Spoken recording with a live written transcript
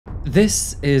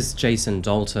This is Jason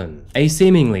Dalton, a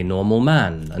seemingly normal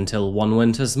man until one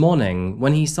winter's morning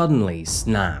when he suddenly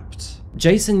snapped.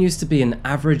 Jason used to be an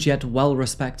average yet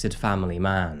well-respected family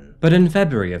man, but in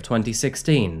February of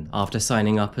 2016, after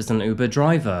signing up as an Uber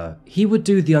driver, he would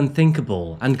do the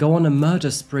unthinkable and go on a murder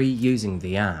spree using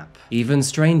the app. Even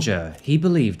stranger, he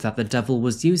believed that the devil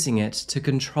was using it to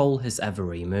control his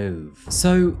every move.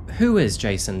 So, who is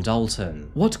Jason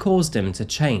Dalton? What caused him to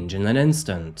change in an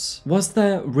instant? Was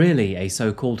there really a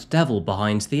so-called devil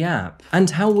behind the app? And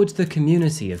how would the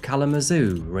community of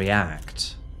Kalamazoo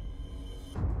react?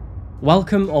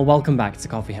 Welcome back to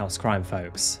Coffeehouse Crime,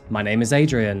 folks. My name is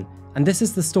Adrian, and this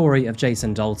is the story of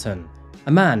Jason Dalton,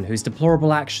 a man whose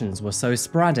deplorable actions were so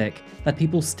sporadic that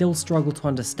people still struggle to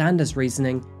understand his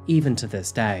reasoning even to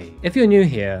this day. If you're new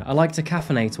here, I like to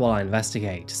caffeinate while I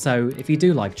investigate, so if you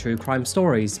do like true crime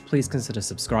stories, please consider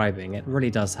subscribing, it really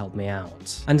does help me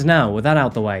out. And now, with that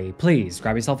out the way, please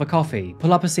grab yourself a coffee,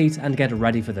 pull up a seat and get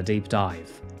ready for the deep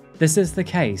dive. This is the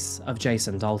case of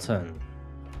Jason Dalton.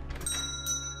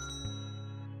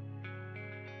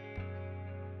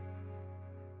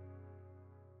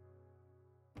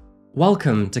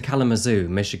 Welcome to Kalamazoo,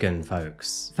 Michigan,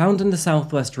 folks. Found in the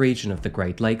southwest region of the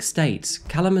Great Lakes state,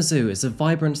 Kalamazoo is a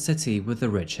vibrant city with a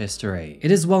rich history.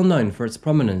 It is well known for its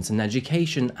prominence in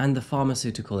education and the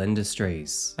pharmaceutical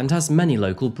industries, and has many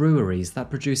local breweries that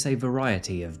produce a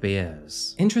variety of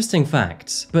beers. Interesting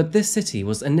fact, but this city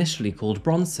was initially called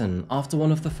Bronson after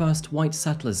one of the first white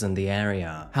settlers in the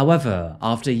area. However,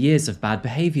 after years of bad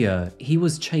behavior, he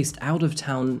was chased out of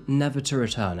town, never to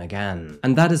return again.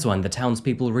 And that is when the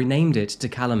townspeople renamed it to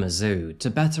Kalamazoo to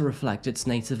better reflect its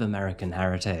Native American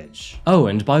heritage. Oh,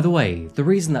 and by the way, the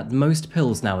reason that most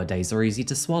pills nowadays are easy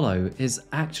to swallow is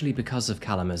actually because of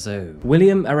Kalamazoo.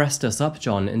 William Erastus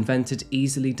Upjohn invented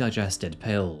easily digested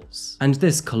pills, and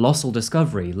this colossal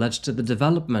discovery led to the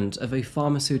development of a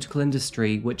pharmaceutical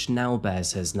industry which now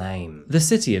bears his name. The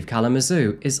city of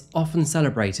Kalamazoo is often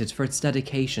celebrated for its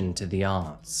dedication to the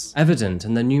arts, evident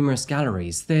in the numerous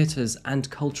galleries, theatres, and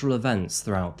cultural events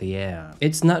throughout the year.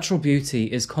 Its natural beauty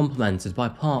is complemented by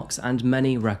parks and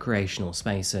many recreational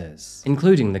spaces,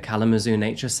 including the Kalamazoo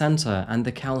Nature Center and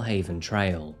the Calhaven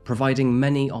Trail, providing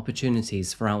many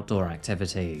opportunities for outdoor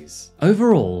activities.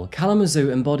 Overall,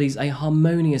 Kalamazoo embodies a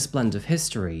harmonious blend of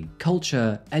history,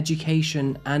 culture,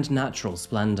 education, and natural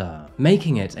splendor,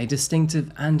 making it a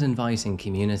distinctive and inviting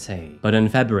community. But in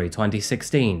February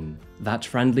 2016, that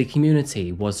friendly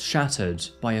community was shattered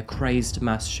by a crazed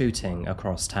mass shooting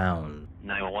across town.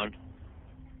 911.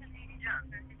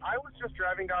 I was just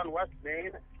driving down West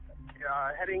Main,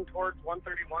 heading towards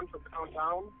 131 from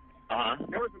downtown.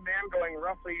 There was a man going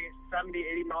roughly 70,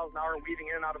 80 miles an hour, weaving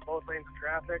in and out of both lanes of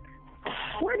traffic.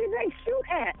 Where did they shoot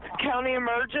at? County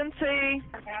emergency.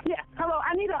 Yeah, hello,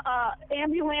 I need a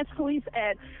ambulance police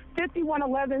at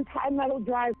 5111 High Meadow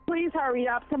Drive. Please hurry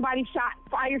up, somebody shot,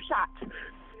 fire shots.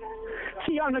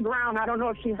 She on the ground, I don't know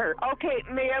if she hurt. Okay,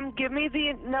 ma'am, give me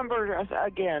the number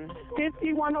again.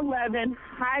 5111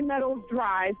 High Meadows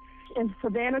Drive in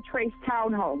Savannah Trace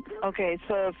Townhome. Okay,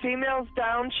 so female's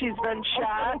down, she's been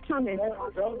shot. Don't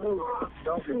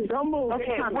move. Don't move.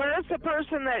 Okay, where's the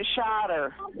person that shot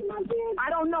her? I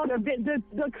don't know,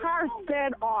 the car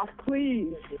sped off,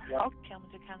 please. Oh,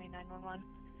 Kalamazoo County 911.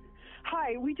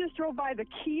 Hi, we just drove by the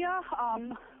Kia.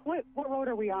 What road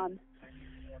are we on?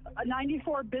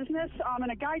 94 Business,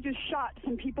 and a guy just shot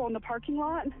some people in the parking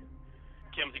lot.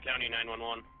 Kalamazoo County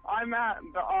 911. I'm at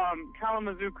the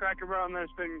Kalamazoo Crackerbarrel, and there's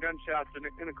been gunshots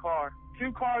in a car.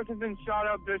 2 cars have been shot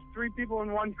up. There's 3 people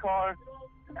in one car,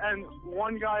 and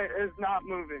one guy is not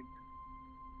moving.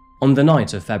 On the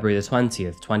night of February the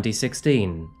 20th,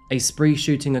 2016, a spree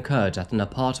shooting occurred at an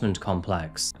apartment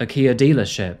complex, a Kia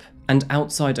dealership, and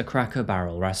outside a Cracker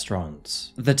Barrel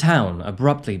restaurant. The town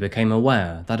abruptly became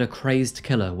aware that a crazed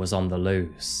killer was on the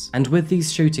loose, and with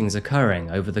these shootings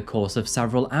occurring over the course of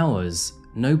several hours,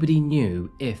 nobody knew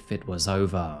if it was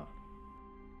over.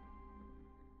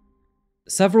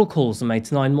 Several calls were made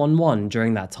to 911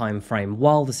 during that time frame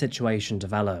while the situation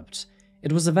developed.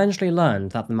 It was eventually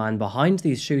learned that the man behind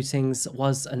these shootings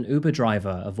was an Uber driver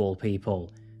of all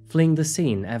people, fleeing the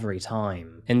scene every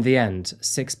time. In the end,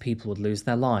 6 people would lose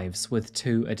their lives with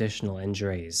 2 additional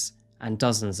injuries, and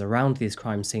dozens around these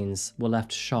crime scenes were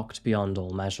left shocked beyond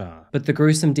all measure. But the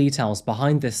gruesome details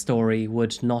behind this story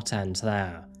would not end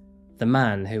there. The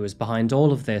man who was behind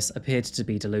all of this appeared to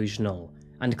be delusional,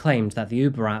 and claimed that the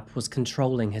Uber app was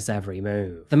controlling his every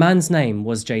move. The man's name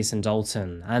was Jason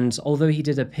Dalton, and although he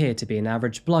did appear to be an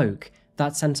average bloke,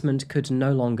 that sentiment could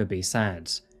no longer be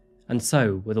said. And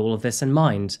so, with all of this in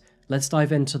mind, let's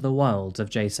dive into the world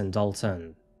of Jason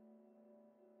Dalton.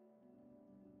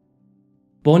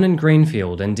 Born in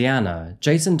Greenfield, Indiana,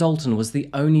 Jason Dalton was the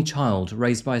only child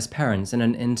raised by his parents in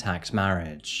an intact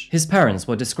marriage. His parents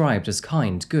were described as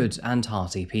kind, good, and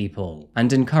hearty people,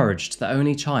 and encouraged the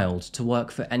only child to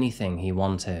work for anything he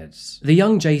wanted. The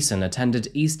young Jason attended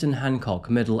Eastern Hancock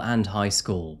Middle and High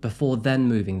School before then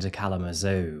moving to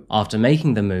Kalamazoo. After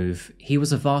making the move, he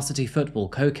was a varsity football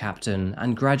co-captain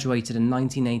and graduated in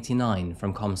 1989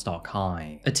 from Comstock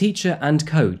High. A teacher and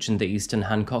coach in the Eastern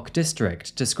Hancock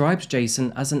district described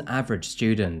Jason as an average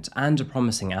student and a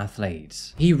promising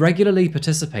athlete. He regularly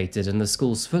participated in the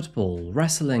school's football,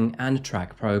 wrestling, and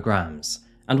track programs,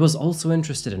 and was also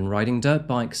interested in riding dirt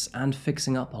bikes and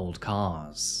fixing up old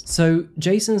cars. So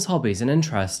Jason's hobbies and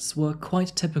interests were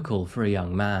quite typical for a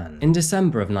young man. In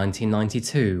December of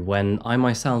 1992, when I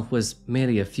myself was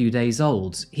merely a few days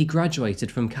old, he graduated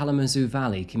from Kalamazoo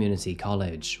Valley Community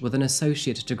College with an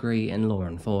associate degree in law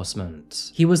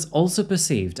enforcement. He was also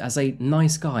perceived as a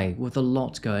nice guy with a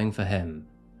lot going for him,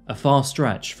 a far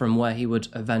stretch from where he would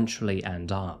eventually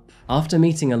end up. After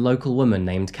meeting a local woman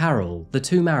named Carol, the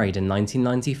two married in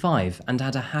 1995 and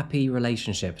had a happy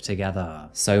relationship together.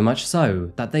 So much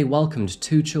so that they welcomed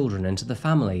 2 children into the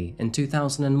family in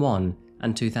 2001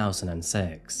 and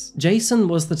 2006. Jason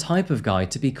was the type of guy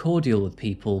to be cordial with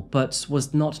people, but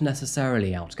was not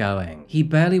necessarily outgoing. He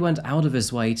barely went out of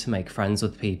his way to make friends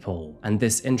with people, and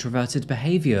this introverted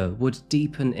behavior would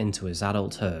deepen into his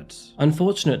adulthood.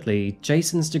 Unfortunately,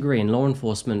 Jason's degree in law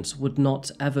enforcement would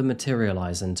not ever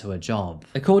materialize into a job.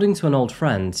 According to an old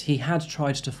friend, he had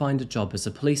tried to find a job as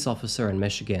a police officer in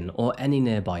Michigan or any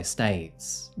nearby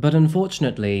states, but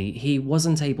unfortunately, he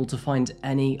wasn't able to find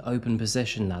any open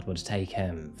position that would take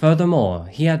him. Furthermore,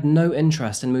 he had no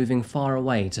interest in moving far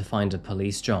away to find a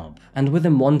police job, and with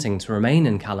him wanting to remain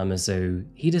in Kalamazoo,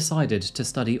 he decided to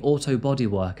study auto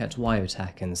bodywork at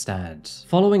Wyotech instead.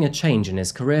 Following a change in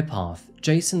his career path,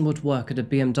 Jason would work at a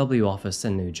BMW office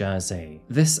in New Jersey,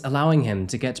 this allowing him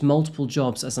to get multiple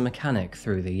jobs as a mechanic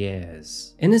through the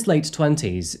years. In his late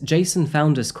 20s, Jason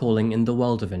found his calling in the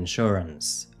world of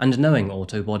insurance, and knowing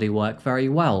auto body work very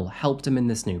well helped him in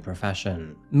this new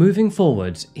profession. Moving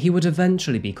forward, he would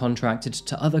eventually be contracted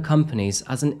to other companies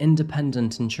as an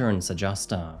independent insurance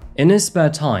adjuster. In his spare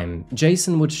time,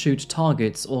 Jason would shoot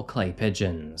targets or clay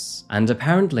pigeons, and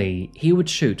apparently he would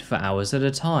shoot for hours at a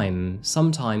time,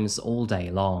 sometimes all day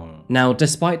long. Now,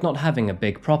 despite not having a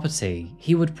big property,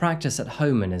 he would practice at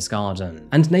home in his garden,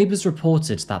 and neighbors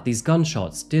reported that these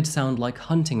gunshots did sound like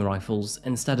hunting rifles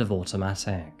instead of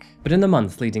automatic. But in the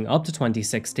months leading up to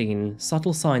 2016,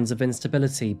 subtle signs of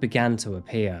instability began to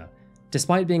appear.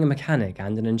 Despite being a mechanic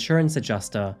and an insurance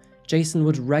adjuster, Jason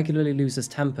would regularly lose his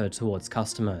temper towards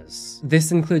customers.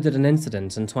 This included an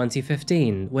incident in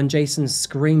 2015 when Jason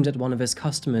screamed at one of his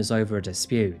customers over a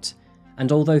dispute,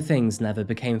 and although things never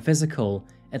became physical,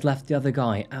 it left the other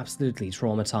guy absolutely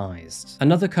traumatized.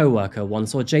 Another co-worker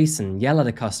once saw Jason yell at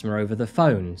a customer over the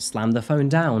phone, slam the phone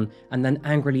down, and then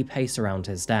angrily pace around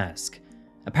his desk.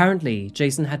 Apparently,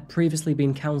 Jason had previously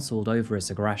been counseled over his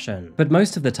aggression, but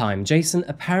most of the time, Jason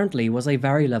apparently was a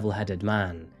very level-headed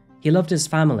man. He loved his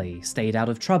family, stayed out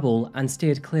of trouble, and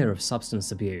steered clear of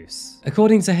substance abuse.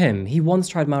 According to him, he once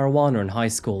tried marijuana in high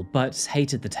school, but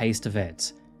hated the taste of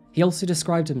it. He also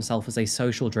described himself as a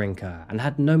social drinker and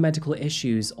had no medical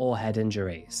issues or head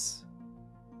injuries.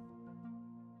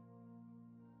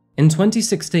 In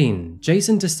 2016,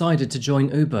 Jason decided to join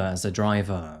Uber as a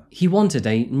driver. He wanted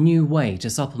a new way to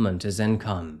supplement his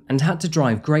income, and had to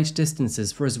drive great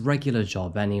distances for his regular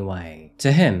job anyway.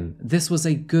 To him, this was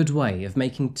a good way of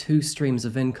making 2 streams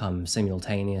of income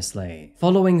simultaneously.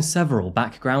 Following several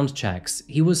background checks,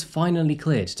 he was finally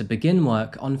cleared to begin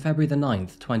work on February the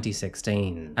 9th,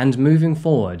 2016. And moving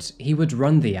forward, he would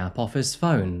run the app off his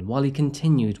phone while he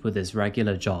continued with his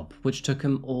regular job, which took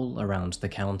him all around the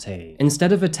county.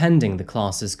 Instead of attending the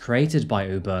classes created by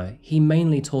Uber, he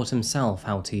mainly taught himself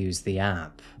how to use the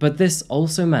app. But this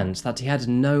also meant that he had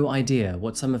no idea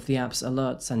what some of the app's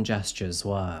alerts and gestures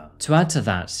were. To add to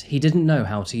that, he didn't know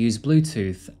how to use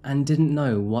Bluetooth and didn't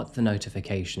know what the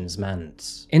notifications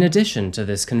meant. In addition to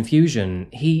this confusion,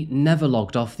 he never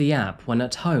logged off the app when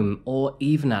at home or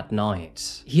even at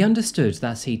night. He understood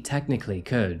that he technically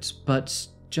could, but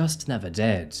just never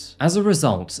did. As a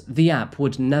result, the app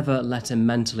would never let him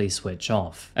mentally switch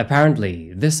off.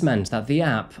 Apparently, this meant that the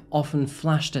app often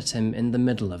flashed at him in the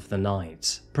middle of the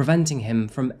night, preventing him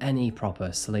from any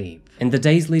proper sleep. In the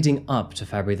days leading up to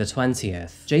February the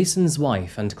 20th, Jason's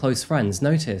wife and close friends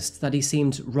noticed that he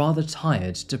seemed rather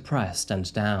tired, depressed,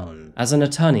 and down. As an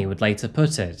attorney would later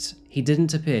put it, he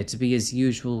didn't appear to be his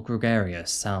usual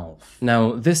gregarious self.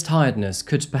 Now, this tiredness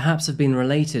could perhaps have been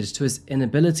related to his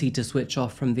inability to switch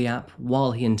off from the app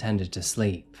while he intended to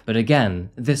sleep. But again,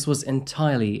 this was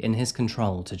entirely in his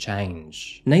control to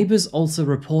change. Neighbors also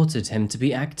reported him to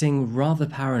be acting rather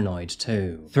paranoid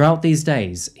too. Throughout these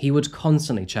days, he would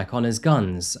constantly check on his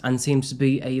guns and seemed to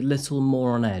be a little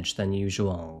more on edge than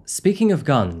usual. Speaking of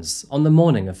guns, on the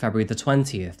morning of February the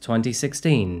 20th,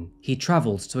 2016, he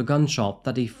travelled to a gun shop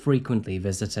that he frequently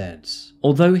visited.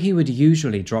 Although he would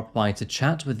usually drop by to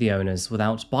chat with the owners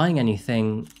without buying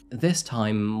anything, this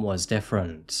time was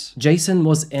different. Jason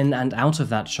was in and out of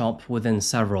that shop within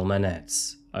several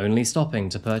minutes, only stopping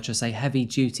to purchase a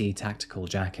heavy-duty tactical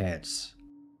jacket.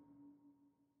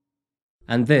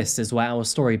 And this is where our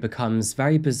story becomes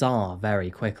very bizarre very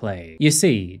quickly. You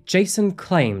see, Jason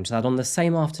claimed that on the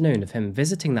same afternoon of him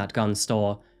visiting that gun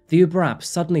store, the Uber app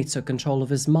suddenly took control of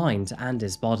his mind and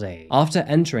his body. After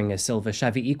entering a silver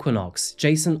Chevy Equinox,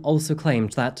 Jason also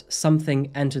claimed that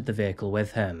something entered the vehicle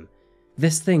with him.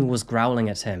 This thing was growling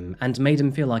at him and made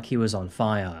him feel like he was on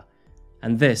fire.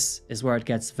 And this is where it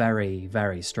gets very,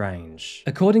 very strange.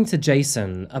 According to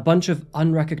Jason, a bunch of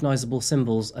unrecognizable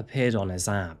symbols appeared on his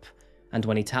app, and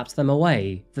when he tapped them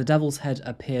away, the devil's head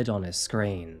appeared on his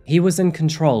screen. He was in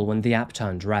control when the app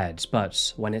turned red,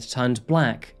 but when it turned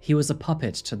black, he was a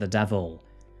puppet to the devil.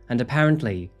 And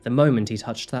apparently, the moment he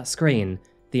touched that screen,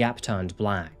 the app turned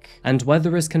black. And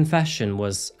whether his confession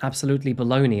was absolutely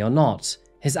baloney or not,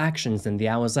 his actions in the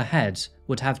hours ahead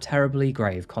would have terribly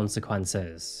grave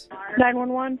consequences.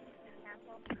 911?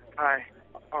 Hi.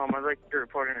 I'd like to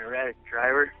report an erratic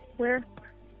driver. Where?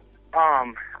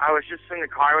 I was just in the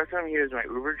car with him. He was my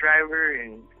Uber driver,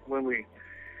 and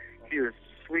he was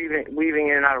weaving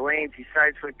in and out of lanes, he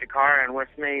sideswiped the car on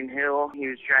West Main Hill. He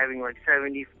was driving like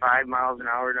 75 miles an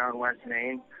hour down West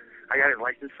Main. I got his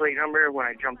license plate number when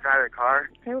I jumped out of the car.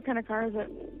 Okay, what kind of car is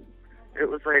it? It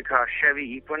was like a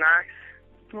Chevy Equinox.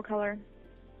 What color?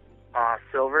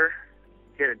 Silver.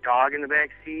 He had a dog in the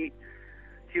back seat.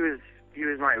 He was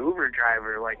my Uber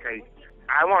driver. Like I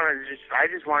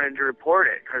just wanted to report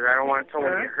it because I don't want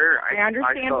someone to get hurt. I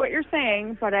understand what you're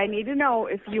saying, but I need to know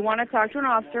if you want to talk to an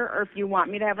officer or if you want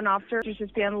me to have an officer. You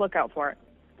just be on the lookout for it.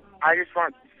 I just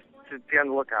want to be on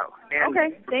the lookout. And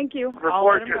okay, thank you.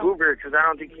 Report to Uber because I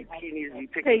don't think he needs to be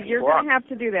picking people up. Okay, you're going to have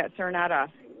to do that, sir, not us.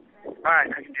 All right,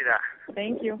 I can do that.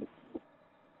 Thank you.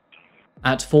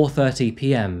 At 4:30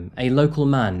 p.m, a local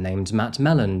man named Matt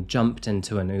Mellon jumped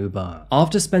into an Uber.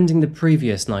 After spending the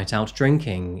previous night out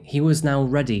drinking, he was now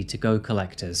ready to go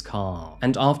collect his car.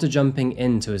 And after jumping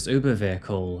into his Uber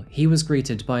vehicle, he was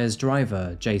greeted by his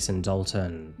driver, Jason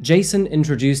Dalton. Jason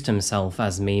introduced himself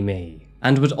as Mimi,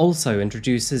 and would also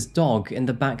introduce his dog in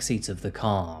the backseat of the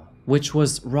car, which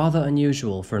was rather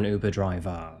unusual for an Uber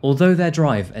driver. Although their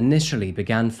drive initially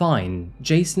began fine,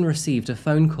 Jason received a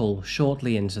phone call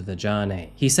shortly into the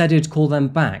journey. He said he'd call them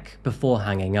back before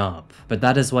hanging up, but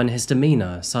that is when his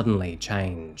demeanor suddenly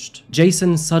changed.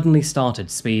 Jason suddenly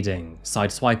started speeding,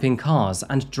 sideswiping cars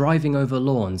and driving over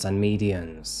lawns and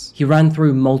medians. He ran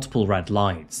through multiple red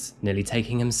lights, nearly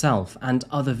taking himself and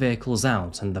other vehicles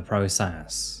out in the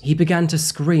process. He began to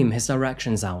scream his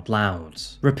directions out loud,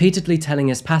 repeatedly telling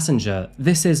his passengers,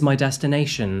 "This is my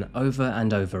destination," over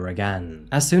and over again.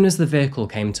 As soon as the vehicle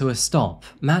came to a stop,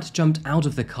 Matt jumped out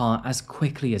of the car as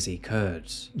quickly as he could.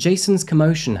 Jason's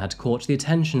commotion had caught the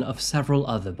attention of several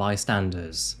other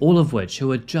bystanders, all of which who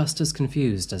were just as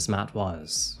confused as Matt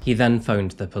was. He then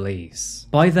phoned the police.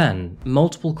 By then,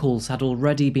 multiple calls had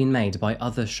already been made by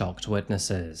other shocked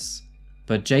witnesses.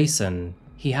 But Jason,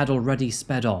 he had already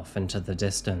sped off into the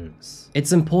distance.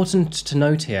 It's important to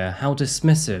note here how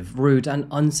dismissive, rude and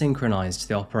unsynchronized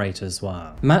the operators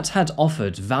were. Matt had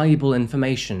offered valuable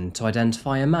information to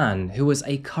identify a man who was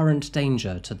a current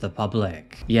danger to the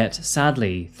public. Yet,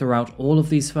 sadly, throughout all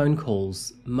of these phone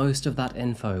calls, most of that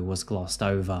info was glossed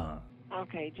over.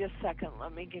 Okay, just a second.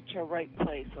 Let me get your right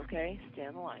place, okay? Stay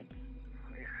on the line.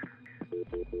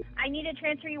 I need to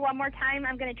transfer you one more time.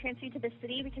 I'm going to transfer you to the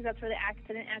city because that's where the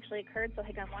accident actually occurred, so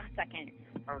hang on 1 second.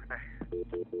 Okay.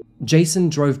 Jason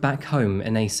drove back home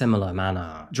in a similar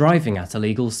manner, driving at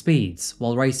illegal speeds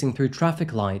while racing through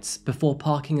traffic lights before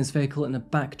parking his vehicle in a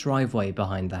back driveway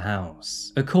behind the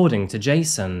house. According to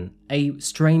Jason, a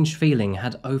strange feeling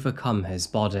had overcome his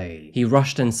body. He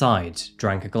rushed inside,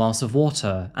 drank a glass of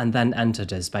water, and then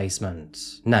entered his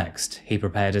basement. Next, he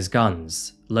prepared his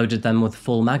guns, loaded them with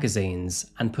full magazines,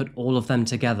 and put all of them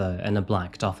together in a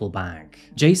black duffel bag.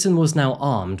 Jason was now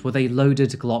armed with a loaded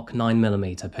Glock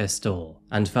 9mm pistol,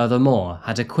 and furthermore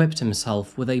had equipped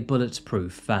himself with a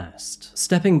bulletproof vest.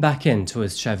 Stepping back into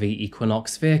his Chevy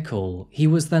Equinox vehicle, he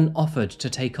was then offered to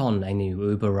take on a new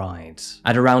Uber ride.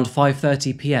 At around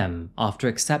 5:30 p.m, after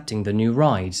accepting the new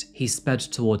ride, he sped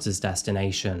towards his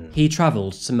destination. He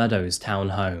travelled to Meadows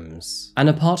townhomes, an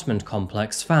apartment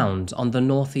complex found on the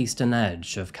northeastern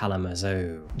edge of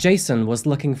Kalamazoo. Jason was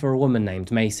looking for a woman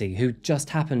named Macy who just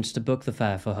happened to book the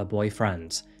fare for her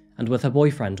boyfriend, and with her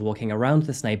boyfriend walking around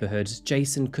this neighbourhood,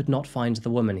 Jason could not find the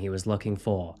woman he was looking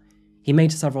for. He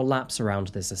made several laps around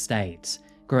this estate,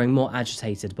 growing more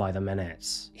agitated by the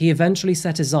minute. He eventually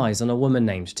set his eyes on a woman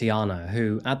named Tiana,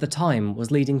 who, at the time,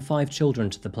 was leading 5 children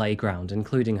to the playground,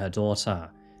 including her daughter.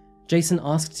 Jason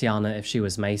asked Tiana if she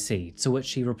was Macy, to which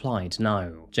she replied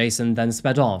no. Jason then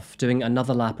sped off, doing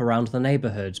another lap around the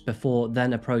neighbourhood before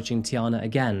then approaching Tiana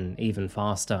again, even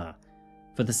faster.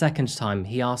 For the second time,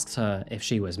 he asked her if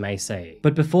she was Macy.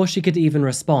 But before she could even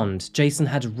respond, Jason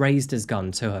had raised his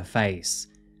gun to her face,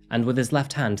 and with his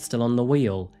left hand still on the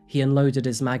wheel, he unloaded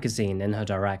his magazine in her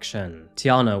direction.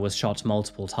 Tiana was shot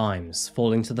multiple times,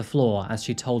 falling to the floor as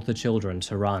she told the children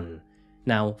to run.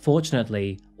 Now,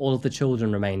 fortunately, all of the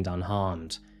children remained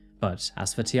unharmed, but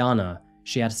as for Tiana,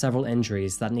 she had several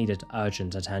injuries that needed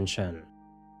urgent attention.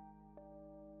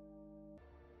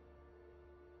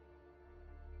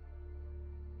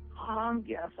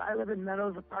 Yes, I live in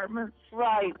Meadows Apartments.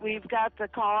 Right, we've got the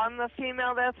call on the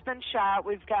female that's been shot.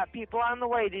 We've got people on the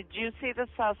way. Did you see the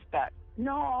suspect?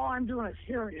 No, all I'm doing is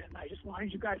hearing it. I just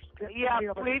wanted you guys to get Yeah,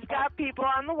 we've got people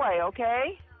on the way,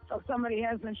 okay? So somebody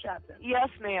has been shot then? Yes,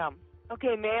 ma'am.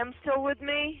 Okay, ma'am, still with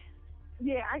me?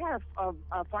 Yeah, I got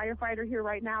a firefighter here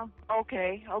right now.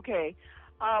 Okay.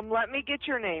 Let me get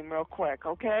your name real quick,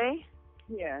 okay?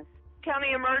 Yes.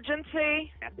 County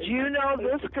emergency? Do you know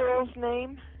this girl's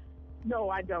name?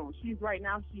 No, I don't. She's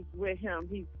with him.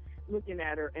 He's looking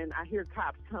at her, and I hear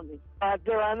cops coming.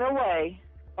 They're on their way,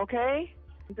 okay?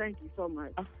 Thank you so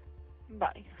much.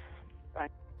 Bye.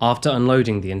 After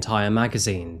unloading the entire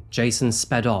magazine, Jason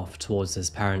sped off towards his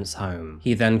parents' home.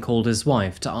 He then called his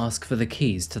wife to ask for the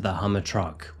keys to the Hummer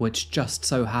truck, which just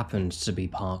so happened to be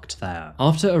parked there.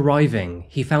 After arriving,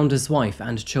 he found his wife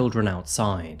and children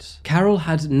outside. Carol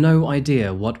had no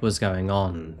idea what was going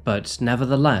on, but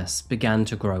nevertheless began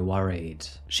to grow worried.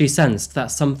 She sensed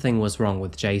that something was wrong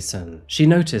with Jason. She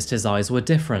noticed his eyes were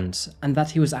different, and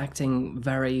that he was acting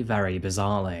very, very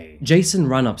bizarrely. Jason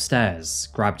ran upstairs,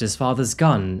 grabbed his father's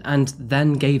gun, and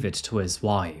then gave it to his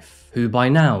wife, who by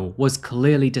now was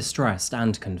clearly distressed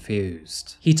and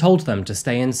confused. He told them to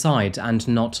stay inside and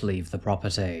not leave the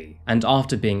property, and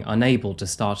after being unable to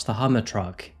start the Hummer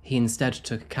truck, he instead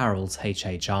took Carol's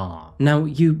HHR. Now,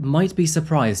 you might be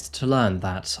surprised to learn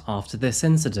that, after this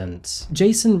incident,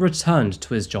 Jason returned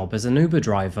to his job as an Uber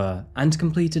driver and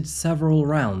completed several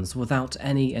rounds without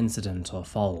any incident or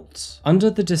fault. Under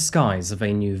the disguise of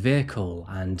a new vehicle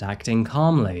and acting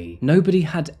calmly, nobody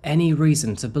had any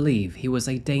reason to believe he was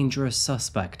a dangerous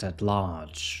suspect at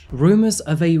large. Rumors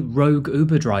of a rogue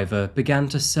Uber driver began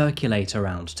to circulate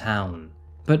around town,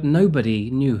 but nobody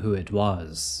knew who it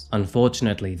was.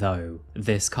 Unfortunately though,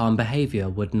 this calm behaviour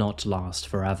would not last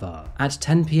forever. At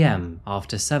 10 p.m,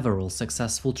 after several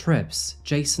successful trips,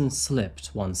 Jason slipped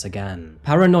once again.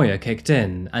 Paranoia kicked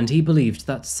in, and he believed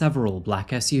that several black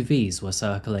SUVs were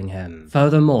circling him.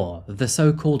 Furthermore, the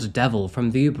so-called devil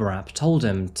from the Uber app told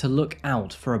him to look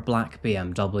out for a black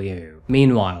BMW.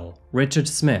 Meanwhile, Richard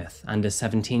Smith and his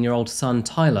 17-year-old son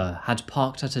Tyler had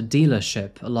parked at a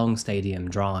dealership along Stadium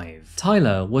Drive.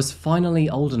 Tyler was finally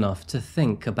old enough to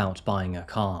think about buying a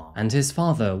car, and his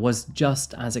father was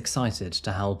just as excited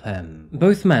to help him.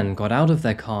 Both men got out of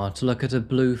their car to look at a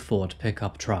blue Ford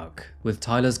pickup truck, with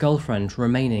Tyler's girlfriend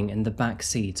remaining in the back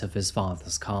seat of his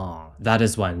father's car. That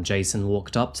is when Jason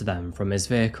walked up to them from his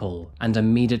vehicle and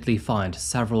immediately fired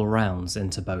several rounds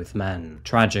into both men,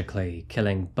 tragically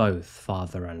killing both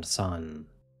father and son.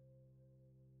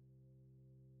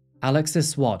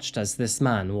 Alexis watched as this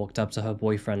man walked up to her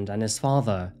boyfriend and his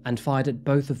father and fired at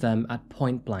both of them at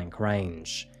point-blank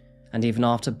range, and even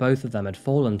after both of them had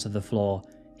fallen to the floor,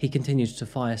 he continued to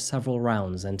fire several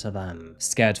rounds into them.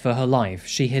 Scared for her life,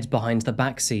 she hid behind the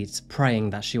back seat, praying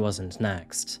that she wasn't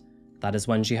next. That is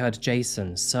when she heard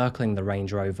Jason circling the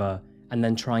Range Rover and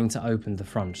then trying to open the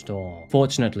front door.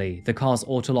 Fortunately, the car's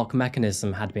autolock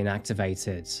mechanism had been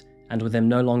activated, and with him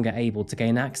no longer able to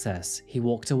gain access, he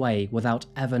walked away without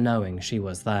ever knowing she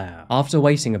was there. After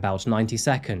waiting about 90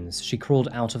 seconds, she crawled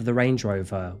out of the Range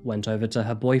Rover, went over to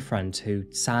her boyfriend, who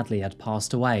sadly had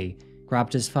passed away,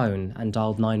 grabbed his phone and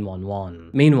dialed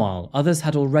 911. Meanwhile, others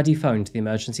had already phoned the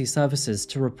emergency services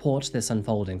to report this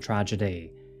unfolding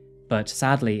tragedy. but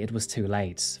sadly it was too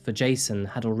late, for Jason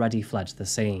had already fled the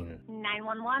scene.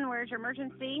 911, where's your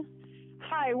emergency?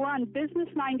 Hi, we're on Business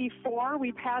 94.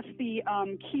 We passed the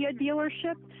Kia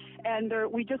dealership, and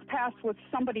we just passed with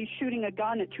somebody shooting a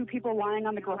gun at 2 people lying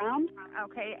on the ground.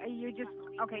 Okay,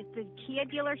 the Kia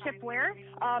dealership where?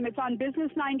 It's on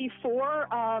Business 94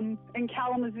 in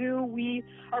Kalamazoo. We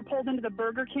are pulled into the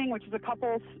Burger King, which is a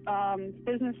couple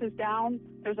businesses down.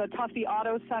 There's a Tuffy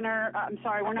Auto Center. I'm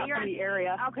sorry, we're not from the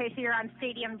area. Okay, so you're on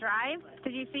Stadium Drive.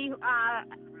 Did you see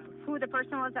who the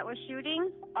person was that was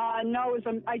shooting? No,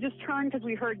 I just turned because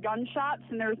we heard gunshots,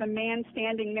 and there was a man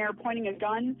standing there pointing a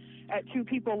gun at 2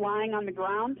 people lying on the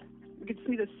ground. We could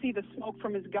see the smoke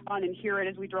from his gun and hear it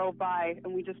as we drove by,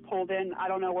 and we just pulled in. I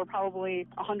don't know, we're probably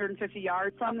 150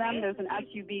 yards from them. There's an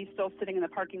SUV still sitting in the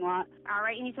parking lot. All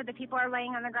right, and you said the people are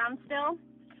laying on the ground still?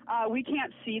 We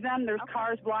can't see them. There's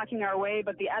cars blocking our way,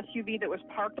 but the SUV that was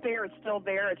parked there is still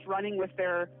there. It's running with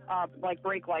their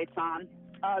brake lights on.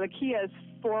 The Kia is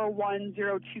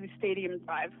 4102 Stadium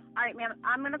Drive. All right, ma'am.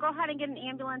 I'm going to go ahead and get an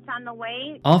ambulance on the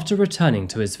way. After returning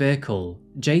to his vehicle,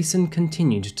 Jason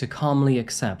continued to calmly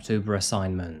accept Uber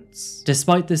assignments.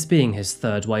 Despite this being his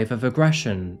third wave of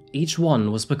aggression, each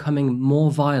one was becoming more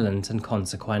violent and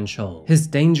consequential. His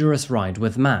dangerous ride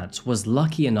with Matt was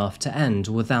lucky enough to end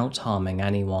without harming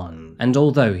anyone. And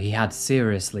although he had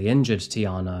seriously injured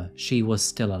Tiana, she was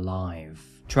still alive.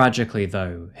 Tragically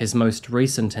though, his most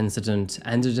recent incident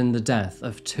ended in the death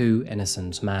of 2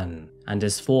 innocent men, and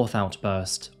his 4th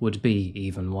outburst would be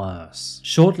even worse.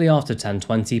 Shortly after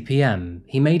 10:20 p.m,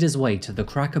 he made his way to the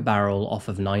Crackerbarrel off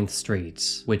of 9th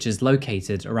Street, which is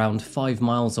located around 5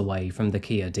 miles away from the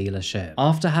Kia dealership.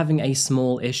 After having a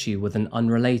small issue with an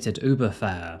unrelated Uber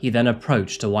fare, he then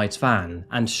approached a white van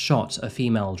and shot a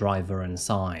female driver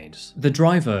inside. The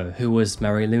driver, who was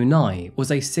Mary Lou Nye,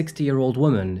 was a 60-year-old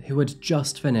woman who had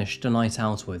just finished a night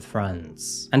out with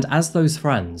friends. And as those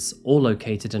friends, all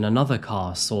located in another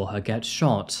car, saw her get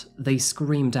shot, they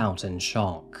screamed out in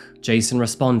shock. Jason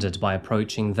responded by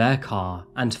approaching their car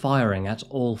and firing at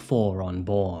all 4 on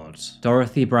board.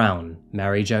 Dorothy Brown,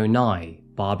 Mary Jo Nye,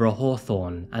 Barbara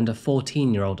Hawthorne, and a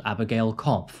 14-year-old Abigail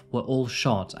Kopf were all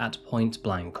shot at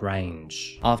point-blank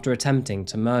range. After attempting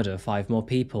to murder 5 more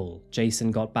people, Jason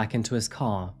got back into his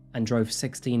car and drove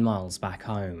 16 miles back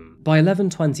home. By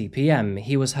 11:20 p.m,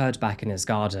 he was heard back in his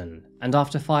garden, and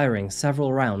after firing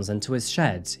several rounds into his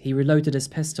shed, he reloaded his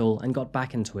pistol and got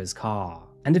back into his car.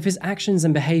 And if his actions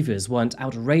and behaviours weren't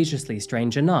outrageously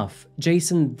strange enough,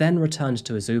 Jason then returned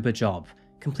to his Uber job,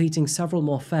 completing several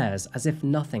more fares as if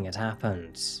nothing had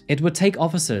happened. It would take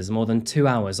officers more than 2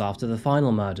 hours after the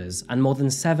final murders and more than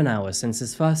 7 hours since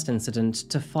his first incident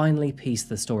to finally piece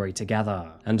the story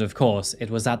together. And of course,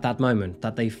 it was at that moment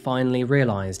that they finally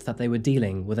realised that they were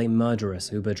dealing with a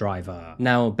murderous Uber driver.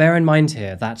 Now, bear in mind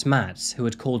here that Matt, who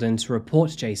had called in to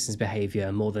report Jason's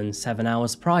behaviour more than 7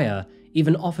 hours prior,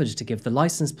 even offered to give the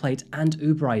license plate and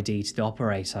Uber ID to the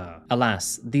operator.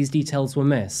 Alas, these details were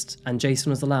missed, and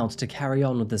Jason was allowed to carry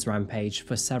on with this rampage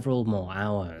for several more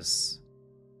hours.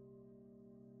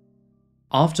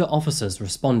 After officers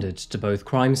responded to both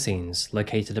crime scenes,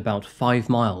 located about 5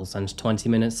 miles and 20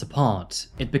 minutes apart,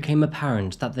 it became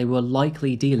apparent that they were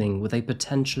likely dealing with a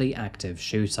potentially active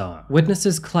shooter.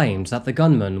 Witnesses claimed that the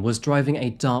gunman was driving a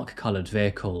dark-coloured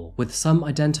vehicle, with some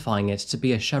identifying it to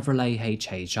be a Chevrolet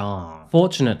HHR.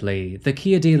 Fortunately, the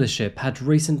Kia dealership had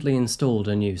recently installed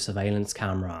a new surveillance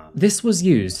camera. This was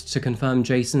used to confirm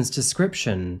Jason's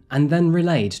description, and then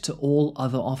relayed to all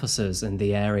other officers in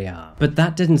the area. But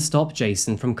that didn't stop Jason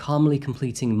from calmly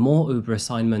completing more Uber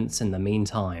assignments in the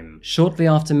meantime. Shortly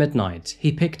after midnight,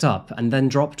 he picked up and then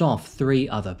dropped off 3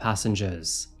 other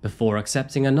passengers, before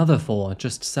accepting another 4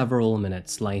 just several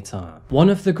minutes later. One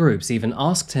of the groups even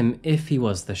asked him if he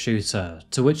was the shooter,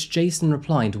 to which Jason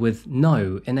replied with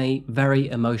no in a very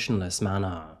emotionless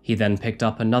manner. He then picked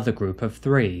up another group of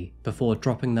 3, before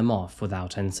dropping them off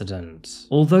without incident.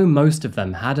 Although most of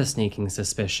them had a sneaking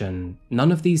suspicion,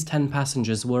 none of these 10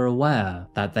 passengers were aware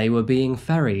that they were being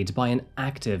ferried by an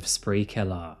active spree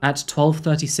killer. At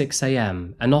 12:36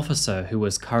 a.m, an officer who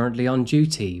was currently on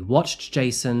duty watched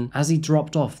Jason as he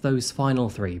dropped off those final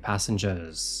 3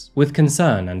 passengers. With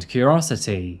concern and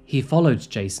curiosity, he followed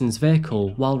Jason's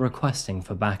vehicle while requesting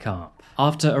for backup.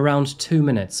 After around 2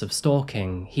 minutes of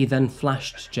stalking, he then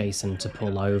flashed Jason to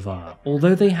pull over.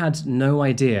 Although they had no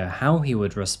idea how he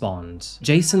would respond,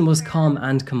 Jason was calm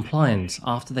and compliant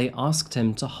after they asked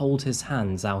him to hold his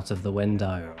hands out of the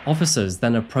window. Officers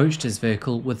then approached his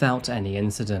vehicle without any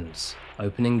incident.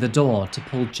 opening the door to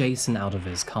pull Jason out of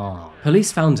his car.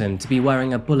 Police found him to be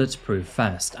wearing a bulletproof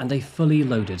vest and a fully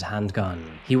loaded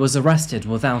handgun. He was arrested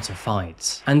without a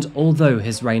fight, and although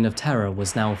his reign of terror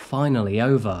was now finally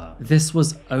over, this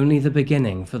was only the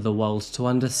beginning for the world to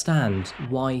understand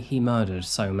why he murdered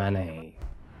so many.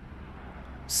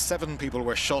 7 people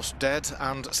were shot dead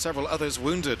and several others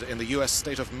wounded in the US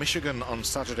state of Michigan on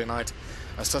Saturday night.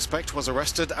 A suspect was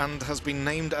arrested and has been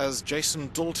named as Jason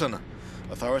Dalton.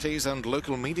 Authorities and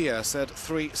local media said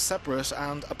 3 separate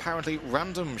and apparently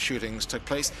random shootings took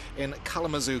place in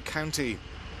Kalamazoo County.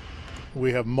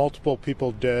 We have multiple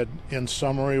people dead. In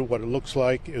summary, what it looks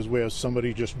like is we have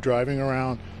somebody just driving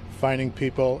around, finding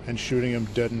people and shooting them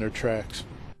dead in their tracks.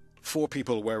 4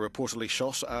 people were reportedly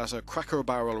shot at a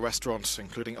Crackerbarrel restaurant,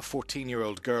 including a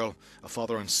 14-year-old girl. A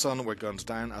father and son were gunned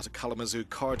down at a Kalamazoo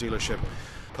car dealership.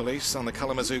 Police and the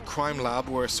Kalamazoo Crime Lab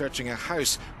were searching a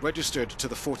house registered to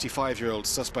the 45-year-old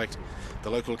suspect. The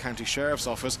local county sheriff's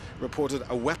office reported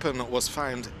a weapon was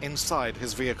found inside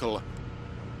his vehicle.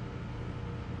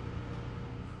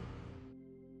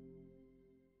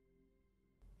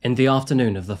 In the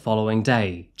afternoon of the following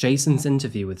day, Jason's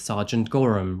interview with Sergeant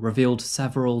Gorham revealed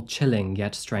several chilling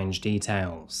yet strange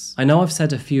details. I know I've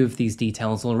said a few of these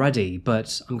details already,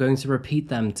 but I'm going to repeat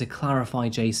them to clarify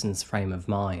Jason's frame of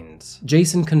mind.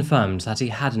 Jason confirmed that he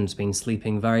hadn't been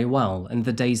sleeping very well in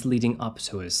the days leading up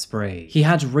to his spree. He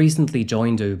had recently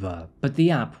joined Uber, but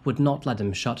the app would not let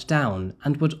him shut down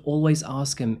and would always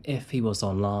ask him if he was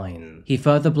online. He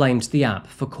further blamed the app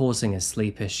for causing his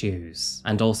sleep issues,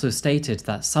 and also stated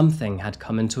that something had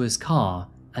come into his car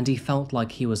and he felt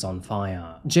like he was on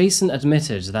fire. Jason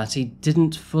admitted that he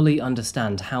didn't fully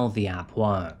understand how the app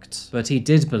worked, but he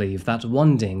did believe that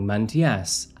 1 ding meant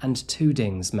yes and 2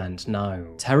 dings meant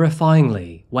no.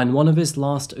 Terrifyingly, when one of his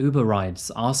last Uber rides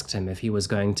asked him if he was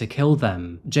going to kill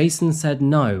them, Jason said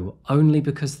no only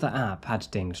because the app had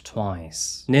dinged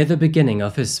twice. Near the beginning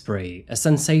of his spree, a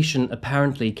sensation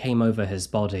apparently came over his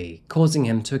body, causing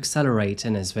him to accelerate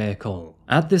in his vehicle.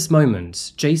 At this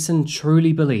moment, Jason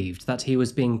truly believed that he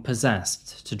was being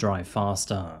possessed to drive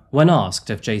faster. When asked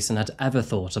if Jason had ever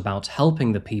thought about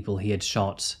helping the people he had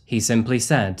shot, he simply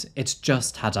said, "It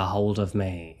just had a hold of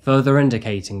me," further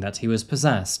indicating that he was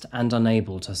possessed and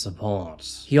unable to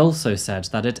support. He also said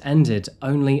that it ended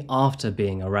only after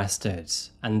being arrested,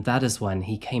 and that is when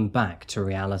he came back to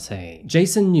reality.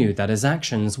 Jason knew that his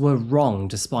actions were wrong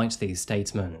despite these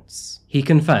statements. He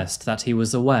confessed that he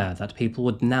was aware that people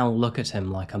would now look at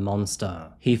him like a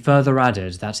monster. He further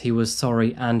added that he was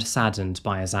sorry and saddened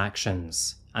by his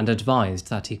actions, and advised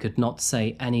that he could not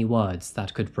say any words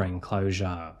that could bring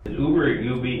closure. Is Uber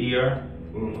UBER?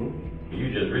 Mm-hmm.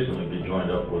 You just recently been joined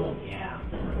up with them. Yeah.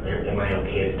 Am I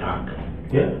okay to talk?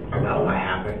 Yeah. About what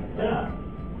happened? Yeah.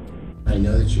 I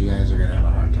know that you guys are going to have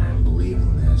a hard time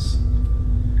believing this,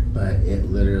 but it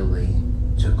literally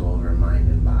took over mind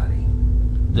and body.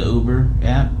 The Uber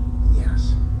app?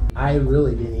 Yes. I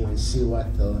really didn't even see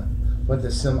what the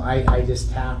I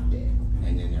just tapped it,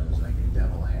 and then there was like a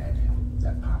devil head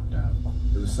that popped up.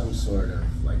 It was some sort of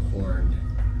like horned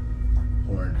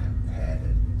head,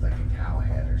 like a cow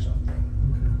head or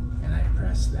something. And I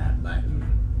pressed that button,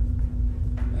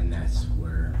 and that's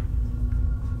where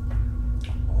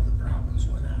all the problems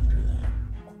went after that.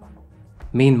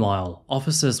 Meanwhile,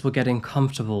 officers were getting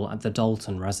comfortable at the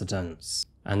Dalton residence,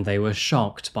 and they were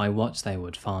shocked by what they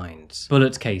would find.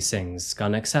 Bullet casings,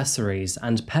 gun accessories,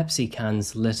 and Pepsi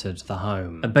cans littered the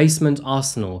home. A basement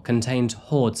arsenal contained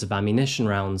hordes of ammunition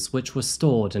rounds which were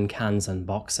stored in cans and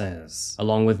boxes,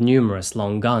 along with numerous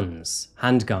long guns,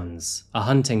 handguns, a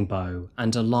hunting bow,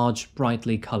 and a large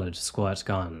brightly coloured squirt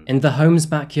gun. In the home's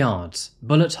backyard,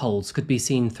 bullet holes could be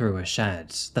seen through a shed,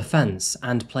 the fence,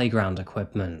 and playground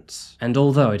equipment. And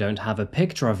although I don't have a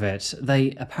picture of it,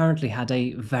 they apparently had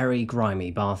a very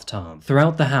grimy bathtub.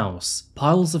 Throughout the house,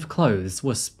 piles of clothes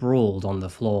were sprawled on the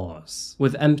floors,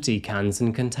 with empty cans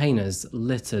and containers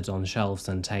littered on shelves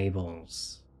and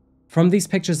tables. From these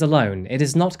pictures alone, it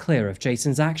is not clear if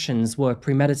Jason's actions were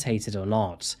premeditated or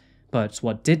not, but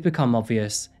what did become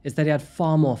obvious is that he had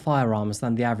far more firearms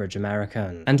than the average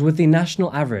American. And with the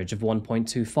national average of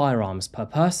 1.2 firearms per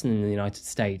person in the United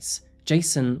States,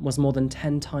 Jason was more than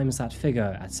 10 times that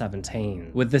figure at 17.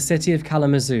 With the city of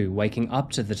Kalamazoo waking up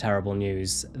to the terrible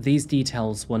news, these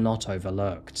details were not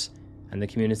overlooked, and the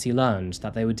community learned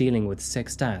that they were dealing with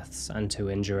 6 deaths and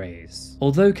 2 injuries.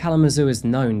 Although Kalamazoo is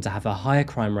known to have a higher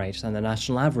crime rate than the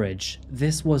national average,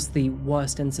 this was the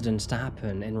worst incident to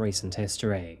happen in recent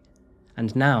history,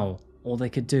 and now all they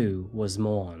could do was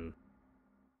mourn.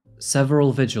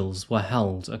 Several vigils were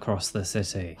held across the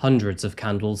city. Hundreds of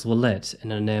candles were lit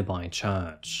in a nearby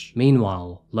church.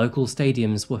 Meanwhile, local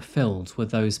stadiums were filled with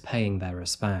those paying their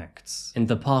respects. In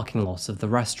the parking lot of the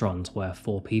restaurant where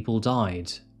 4 people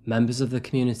died, members of the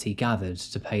community gathered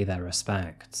to pay their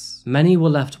respects. Many were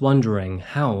left wondering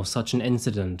how such an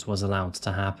incident was allowed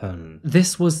to happen.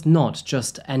 This was not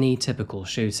just any typical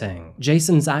shooting.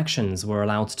 Jason's actions were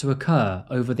allowed to occur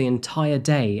over the entire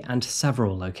day and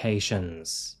several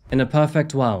locations. In a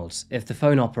perfect world, if the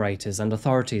phone operators and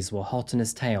authorities were hot on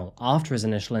his tail after his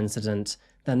initial incident,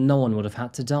 then no one would have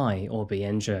had to die or be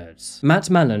injured. Matt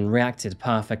Mellon reacted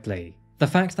perfectly. The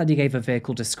fact that he gave a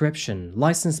vehicle description,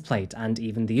 license plate, and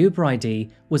even the Uber ID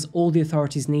was all the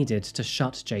authorities needed to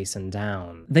shut Jason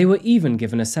down. They were even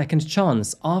given a second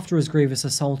chance after his grievous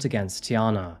assault against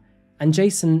Tiana, and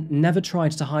Jason never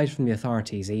tried to hide from the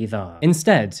authorities either.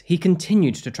 Instead, he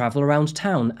continued to travel around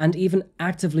town and even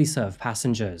actively serve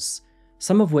passengers,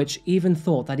 some of which even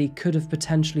thought that he could have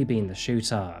potentially been the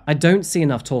shooter. I don't see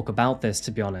enough talk about this,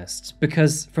 to be honest,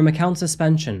 because from account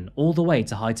suspension all the way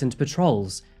to heightened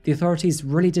patrols, the authorities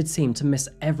really did seem to miss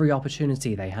every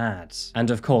opportunity they had. And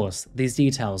of course, these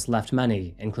details left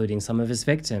many, including some of his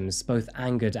victims, both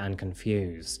angered and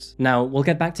confused. Now, we'll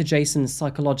get back to Jason's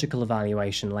psychological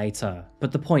evaluation later,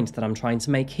 but the point that I'm trying to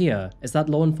make here is that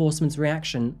law enforcement's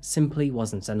reaction simply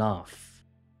wasn't enough.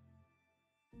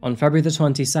 On February the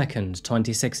 22nd,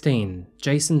 2016,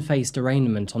 Jason faced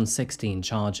arraignment on 16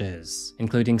 charges,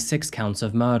 including 6 counts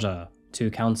of murder, 2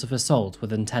 counts of assault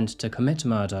with intent to commit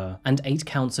murder, and 8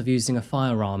 counts of using a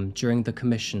firearm during the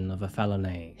commission of a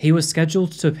felony. He was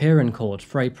scheduled to appear in court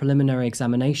for a preliminary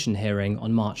examination hearing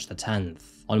on March the 10th.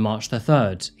 On March the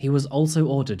 3rd, he was also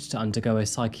ordered to undergo a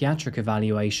psychiatric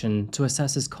evaluation to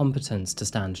assess his competence to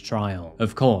stand trial.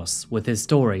 Of course, with his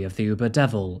story of the Uber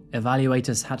Devil,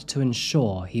 evaluators had to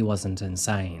ensure he wasn't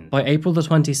insane. By April the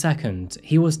 22nd,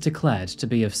 he was declared to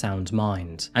be of sound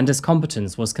mind, and his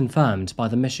competence was confirmed by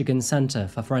the Michigan Center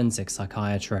for Forensic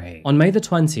Psychiatry. On May the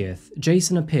 20th,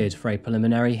 Jason appeared for a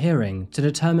preliminary hearing to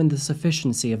determine the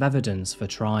sufficiency of evidence for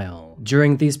trial.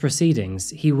 During these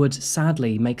proceedings, he would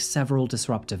sadly make several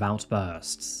disruptive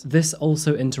outbursts. This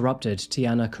also interrupted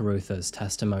Tiana Carutha's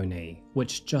testimony,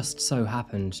 which just so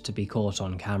happened to be caught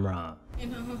on camera.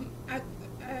 And I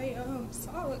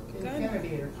saw a gun.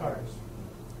 Intimidator cars.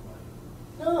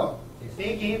 No,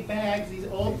 they gave bags. These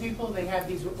old people, they have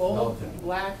these old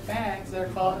black bags. They're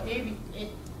called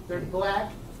they're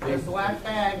black. There's black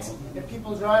bags that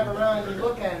people drive around and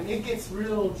look at them. It gets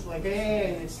real like,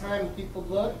 hey, and it's time people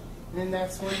look. And then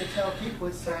that's when to tell people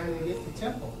it's time to get to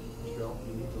Temple. You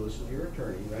need to listen to your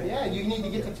attorney, right? Yeah, you need to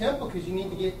get to Temple because you need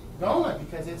to get going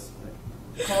because it's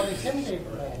called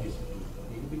intimidator bags.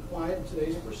 You need to be quiet in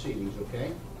today's proceedings,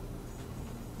 okay?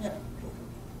 Yeah.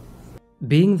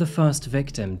 Being the first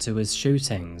victim to his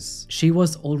shootings, she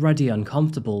was already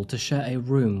uncomfortable to share a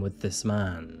room with this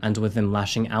man, and with him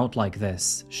lashing out like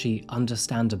this, she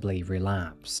understandably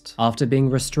relapsed. After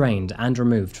being restrained and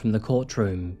removed from the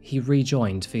courtroom, he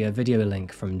rejoined via video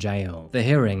link from jail. The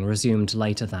hearing resumed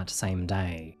later that same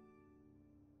day.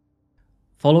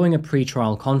 Following a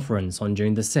pre-trial conference on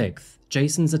June the 6th,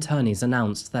 Jason's attorneys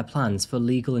announced their plans for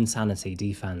legal insanity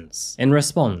defense. In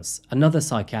response, another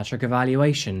psychiatric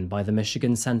evaluation by the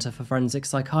Michigan Center for Forensic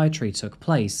Psychiatry took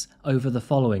place over the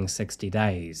following 60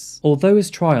 days. Although his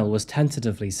trial was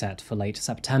tentatively set for late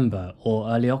September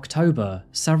or early October,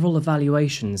 several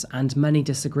evaluations and many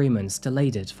disagreements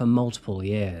delayed it for multiple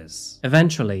years.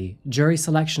 Eventually, jury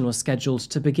selection was scheduled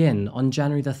to begin on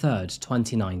January the 3rd,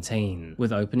 2019,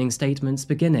 with opening statements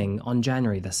beginning on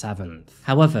January the 7th.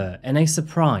 However, in a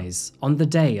surprise, on the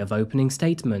day of opening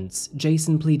statements,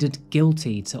 Jason pleaded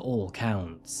guilty to all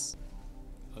counts.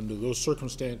 Under those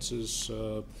circumstances,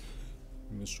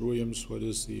 Mr. Williams, what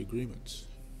is the agreement?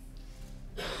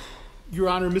 Your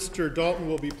Honor, Mr. Dalton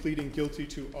will be pleading guilty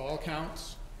to all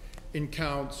counts. In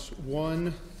counts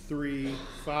 1, 3,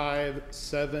 5,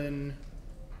 7,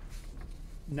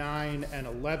 9, and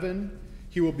 11,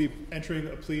 he will be entering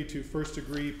a plea to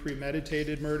first-degree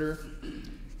premeditated murder.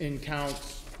 In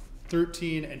counts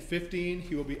 13 and 15,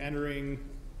 he will be entering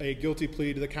a guilty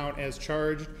plea to the count as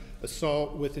charged,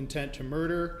 assault with intent to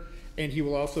murder, and he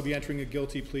will also be entering a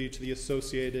guilty plea to the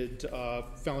associated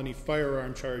felony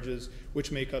firearm charges,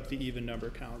 which make up the even number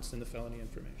counts in the felony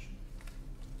information.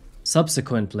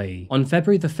 Subsequently, on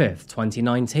February the 5th,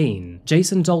 2019,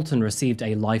 Jason Dalton received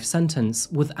a life sentence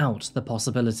without the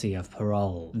possibility of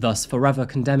parole, thus forever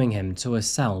condemning him to a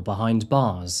cell behind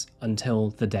bars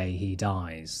until the day he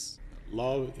dies.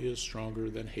 Love is stronger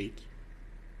than hate.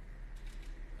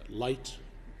 Light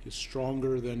is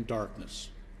stronger than darkness.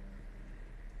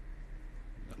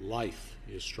 life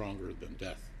is stronger than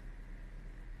death.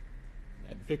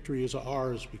 That victory is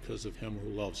ours because of him who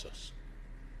loves us.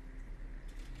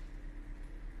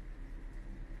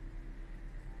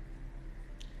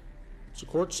 It's a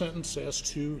court sentence as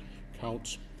to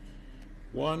counts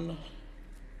 1.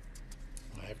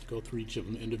 I have to go through each of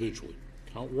them individually.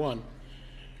 Count 1,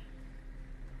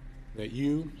 that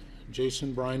you,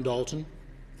 Jason Brian Dalton,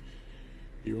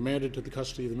 be remanded to the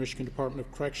custody of the Michigan Department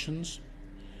of Corrections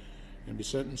and be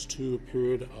sentenced to a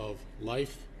period of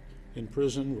life in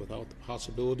prison without the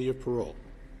possibility of parole.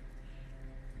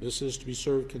 This is to be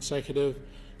served consecutive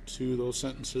to those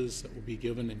sentences that will be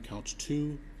given in counts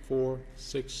 2, 4,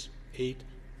 6, 8,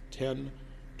 10,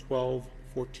 12,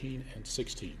 14, and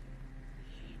 16.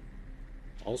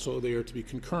 Also, they are to be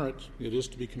concurrent. It is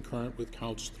to be concurrent with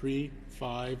counts 3,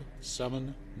 5,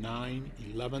 7, 9,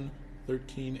 11,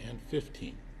 13, and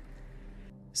 15.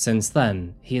 Since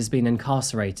then, he has been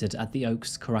incarcerated at the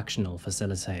Oaks Correctional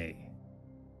Facility.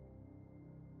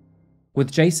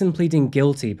 With Jason pleading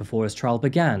guilty before his trial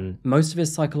began, most of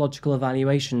his psychological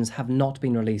evaluations have not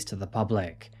been released to the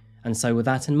public, and so with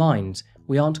that in mind,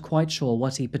 we aren't quite sure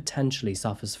what he potentially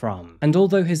suffers from. And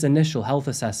although his initial health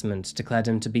assessment declared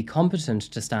him to be competent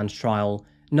to stand trial,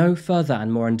 no further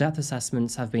and more in-depth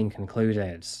assessments have been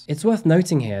concluded. It's worth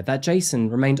noting here that Jason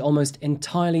remained almost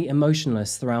entirely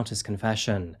emotionless throughout his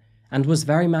confession, and was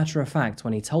very matter-of-fact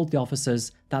when he told the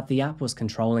officers that the app was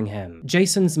controlling him.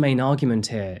 Jason's main argument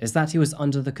here is that he was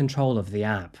under the control of the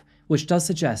app, which does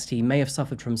suggest he may have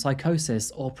suffered from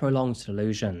psychosis or prolonged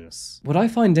delusions. What I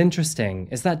find interesting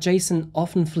is that Jason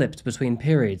often flipped between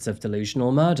periods of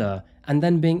delusional murder and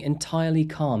then being entirely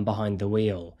calm behind the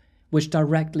wheel, which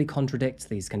directly contradicts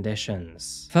these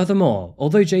conditions. Furthermore,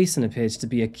 although Jason appeared to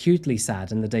be acutely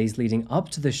sad in the days leading up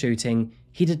to the shooting,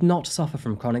 he did not suffer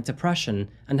from chronic depression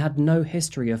and had no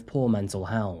history of poor mental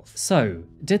health. So,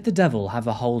 did the devil have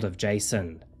a hold of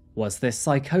Jason? Was this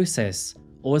psychosis?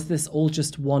 Or was this all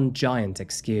just one giant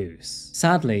excuse?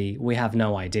 Sadly, we have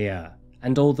no idea,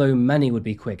 and although many would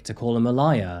be quick to call him a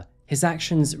liar, his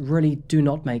actions really do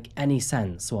not make any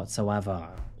sense whatsoever.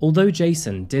 Although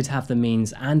Jason did have the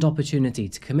means and opportunity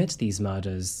to commit these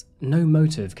murders, no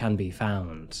motive can be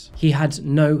found. He had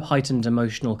no heightened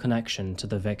emotional connection to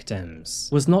the victims,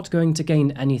 was not going to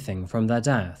gain anything from their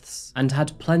deaths, and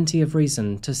had plenty of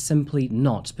reason to simply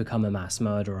not become a mass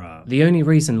murderer. The only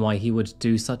reason why he would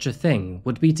do such a thing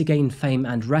would be to gain fame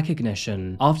and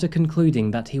recognition after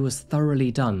concluding that he was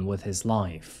thoroughly done with his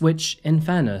life, which, in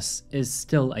fairness, is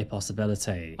still a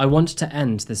possibility. I want to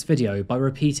end this video by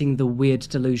repeating the weird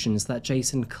delusions that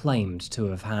Jason claimed to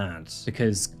have had,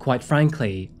 because, quite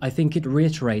frankly, I think it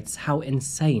reiterates how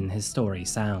insane his story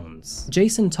sounds.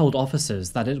 Jason told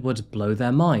officers that it would blow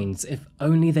their minds if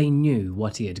only they knew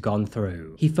what he had gone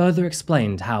through. He further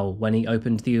explained how, when he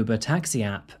opened the Uber taxi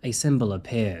app, a symbol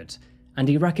appeared, and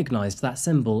he recognized that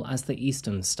symbol as the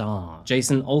Eastern Star.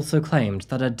 Jason also claimed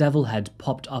that a devil head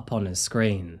popped up on his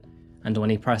screen, and when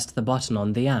he pressed the button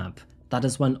on the app, that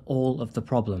is when all of the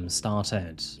problems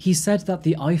started. He said that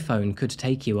the iPhone could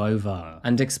take you over,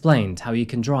 and explained how you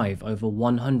can drive over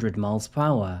 100 miles per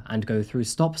hour and go through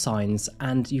stop signs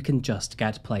and you can just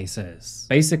get places.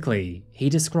 Basically, he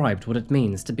described what it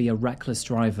means to be a reckless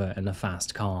driver in a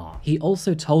fast car. He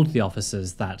also told the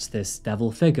officers that this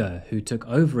devil figure who took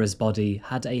over his body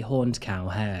had a horned cow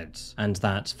head, and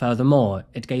that, furthermore,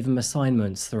 it gave him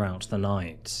assignments throughout the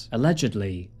night.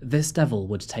 Allegedly, this devil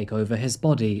would take over his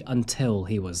body until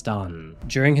he was done.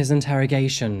 During his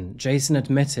interrogation, Jason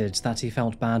admitted that he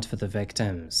felt bad for the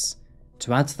victims.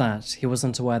 To add to that, he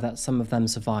wasn't aware that some of them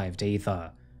survived either.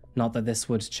 Not that this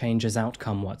would change his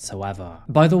outcome whatsoever.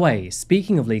 By the way,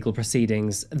 speaking of legal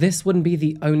proceedings, this wouldn't be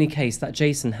the only case that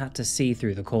Jason had to see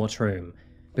through the courtroom,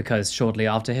 because shortly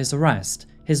after his arrest,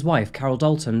 his wife Carol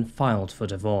Dalton filed for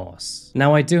divorce.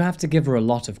 Now, I do have to give her a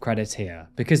lot of credit here,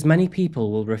 because many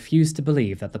people will refuse to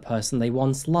believe that the person they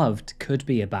once loved could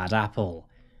be a bad apple.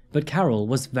 But Carol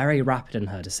was very rapid in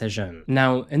her decision.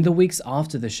 Now, in the weeks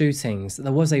after the shootings,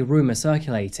 there was a rumor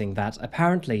circulating that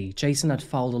apparently Jason had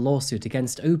filed a lawsuit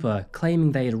against Uber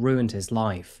claiming they had ruined his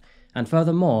life, and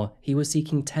furthermore, he was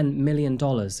seeking $10 million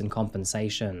in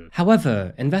compensation.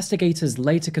 However, investigators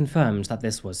later confirmed that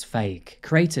this was fake,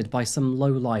 created by some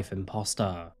low-life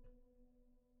imposter.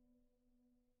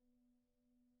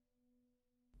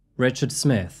 Richard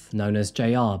Smith, known as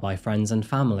JR by friends and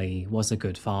family, was a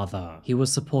good father. He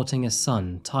was supporting his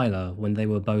son, Tyler, when they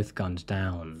were both gunned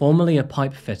down. Formerly a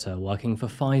pipe fitter working for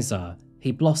Pfizer,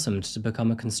 he blossomed to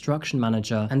become a construction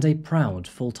manager and a proud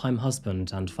full-time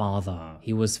husband and father.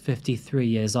 He was 53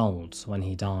 years old when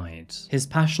he died. His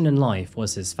passion in life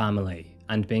was his family,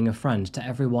 and being a friend to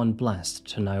everyone blessed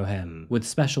to know him, with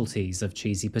specialties of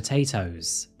cheesy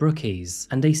potatoes, brookies,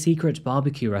 and a secret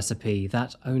barbecue recipe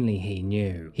that only he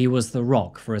knew. He was the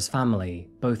rock for his family,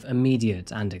 both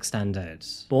immediate and extended.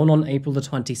 Born on April the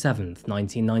 27th,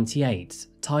 1998,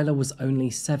 Tyler was only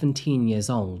 17 years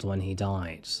old when he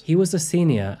died. He was a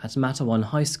senior at Matawan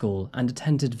High School and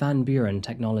attended Van Buren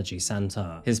Technology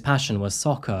Center. His passion was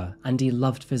soccer, and he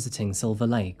loved visiting Silver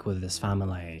Lake with his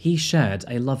family. He shared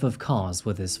a love of cars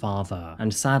with his father,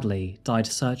 and sadly died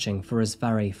searching for his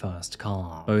very first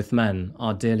car. Both men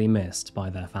are dearly missed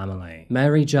by their family.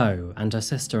 Mary Jo and her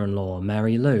sister-in-law,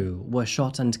 Mary Lou, were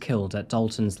shot and killed at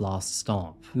Dalton's last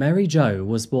stop. Mary Jo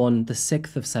was born the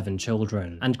 6th of 7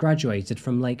 children and graduated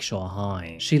from Lakeshore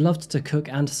High. She loved to cook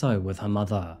and sew with her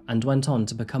mother, and went on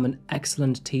to become an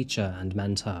excellent teacher and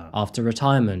mentor. After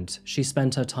retirement, she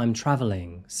spent her time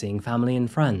traveling, seeing family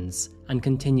and friends, and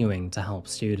continuing to help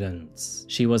students.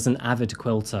 She was an avid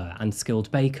quilter and skilled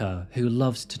baker who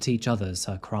loved to teach others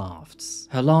her crafts.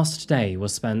 Her last day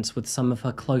was spent with some of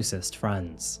her closest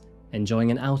friends,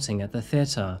 enjoying an outing at the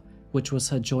theatre, which was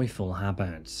her joyful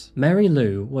habit. Mary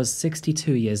Lou was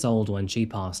 62 years old when she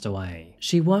passed away.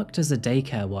 She worked as a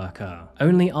daycare worker,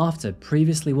 only after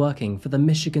previously working for the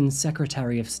Michigan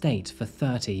Secretary of State for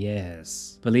 30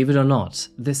 years. Believe it or not,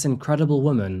 this incredible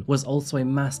woman was also a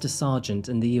Master Sergeant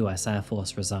in the US Air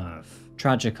Force Reserve.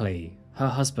 Tragically, her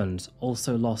husband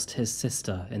also lost his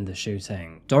sister in the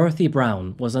shooting. Dorothy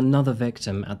Brown was another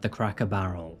victim at the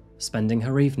Crackerbarrel, spending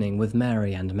her evening with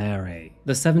Mary and Mary.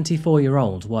 The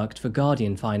 74-year-old worked for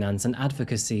Guardian Finance and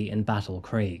Advocacy in Battle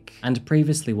Creek, and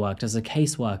previously worked as a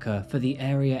caseworker for the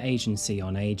Area Agency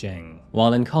on Aging.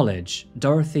 While in college,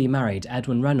 Dorothy married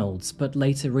Edwin Reynolds but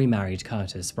later remarried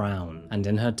Curtis Brown, and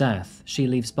in her death, she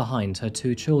leaves behind her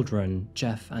 2 children,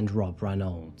 Jeff and Rob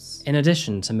Reynolds. In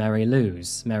addition to Mary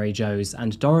Lou's, Mary Jo's,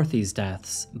 and Dorothy's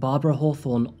deaths, Barbara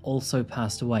Hawthorne also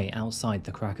passed away outside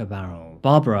the Crackerbarrel.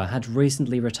 Barbara had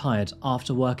recently retired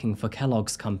after working for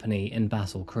Kellogg's company in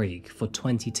Battle Creek for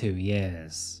 22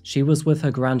 years. She was with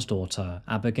her granddaughter,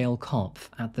 Abigail Kopf,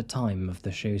 at the time of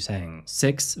the shooting.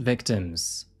 6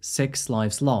 victims. 6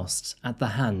 lives lost at the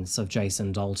hands of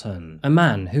Jason Dalton, a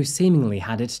man who seemingly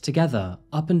had it together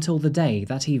up until the day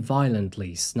that he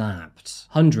violently snapped.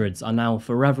 Hundreds are now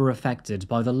forever affected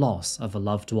by the loss of a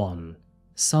loved one.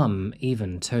 Some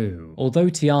even 2. Although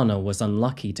Tiana was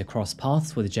unlucky to cross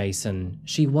paths with Jason,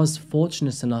 she was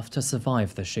fortunate enough to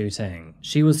survive the shooting.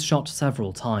 She was shot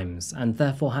several times and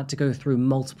therefore had to go through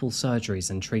multiple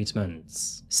surgeries and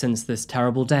treatments. Since this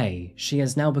terrible day, she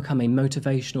has now become a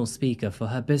motivational speaker for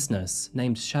her business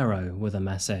named Shero with a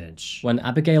message. When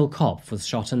Abigail Kopf was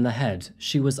shot in the head,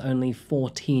 she was only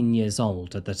 14 years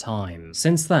old at the time.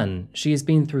 Since then, she has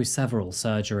been through several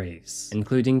surgeries,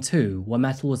 including 2 where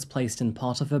metal was placed in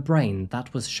part of her brain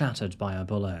that was shattered by a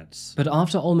bullet. But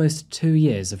after almost 2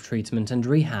 years of treatment and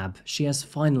rehab, she has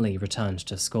finally returned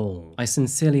to school. I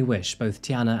sincerely wish both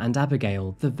Tiana and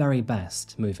Abigail the very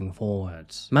best moving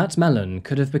forward. Matt Mellon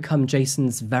could have become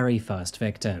Jason's very first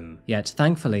victim, yet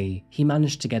thankfully, he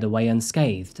managed to get away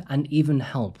unscathed and even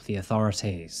help the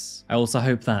authorities. I also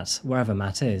hope that, wherever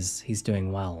Matt is, he's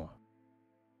doing well.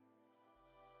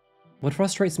 What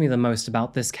frustrates me the most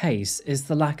about this case is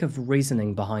the lack of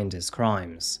reasoning behind his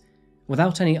crimes.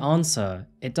 Without any answer,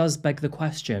 it does beg the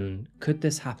question, could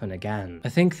this happen again? I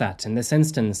think that, in this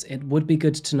instance, it would be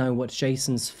good to know what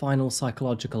Jason's final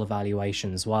psychological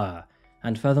evaluations were,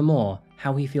 and furthermore,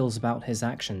 how he feels about his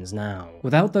actions now.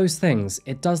 Without those things,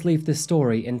 it does leave this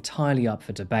story entirely up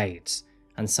for debate.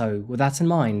 And so, with that in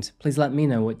mind, please let me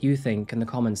know what you think in the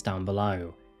comments down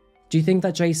below. Do you think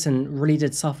that Jason really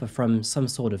did suffer from some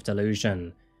sort of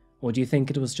delusion? Or do you think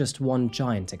it was just one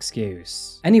giant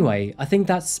excuse? Anyway, I think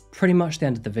that's pretty much the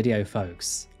end of the video,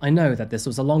 folks. I know that this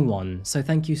was a long one, so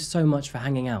thank you so much for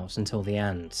hanging out until the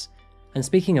end. And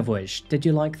speaking of which, did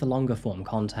you like the longer form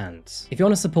content? If you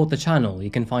want to support the channel,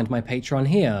 you can find my Patreon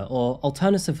here, or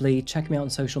alternatively, check me out on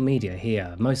social media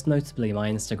here, most notably my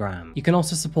Instagram. You can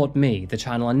also support me, the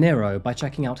channel, and Nero by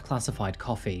checking out Classified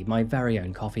Coffee, my very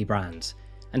own coffee brand.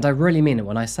 And I really mean it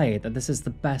when I say that this is the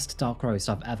best dark roast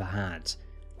I've ever had.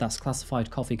 That's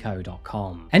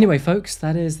classifiedcoffeeco.com. Anyway folks,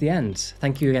 that is the end.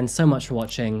 Thank you again so much for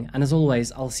watching, and as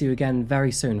always, I'll see you again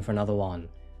very soon for another one.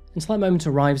 Until that moment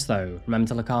arrives though, remember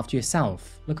to look after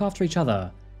yourself, look after each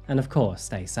other, and of course,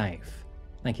 stay safe.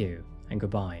 Thank you, and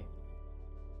goodbye.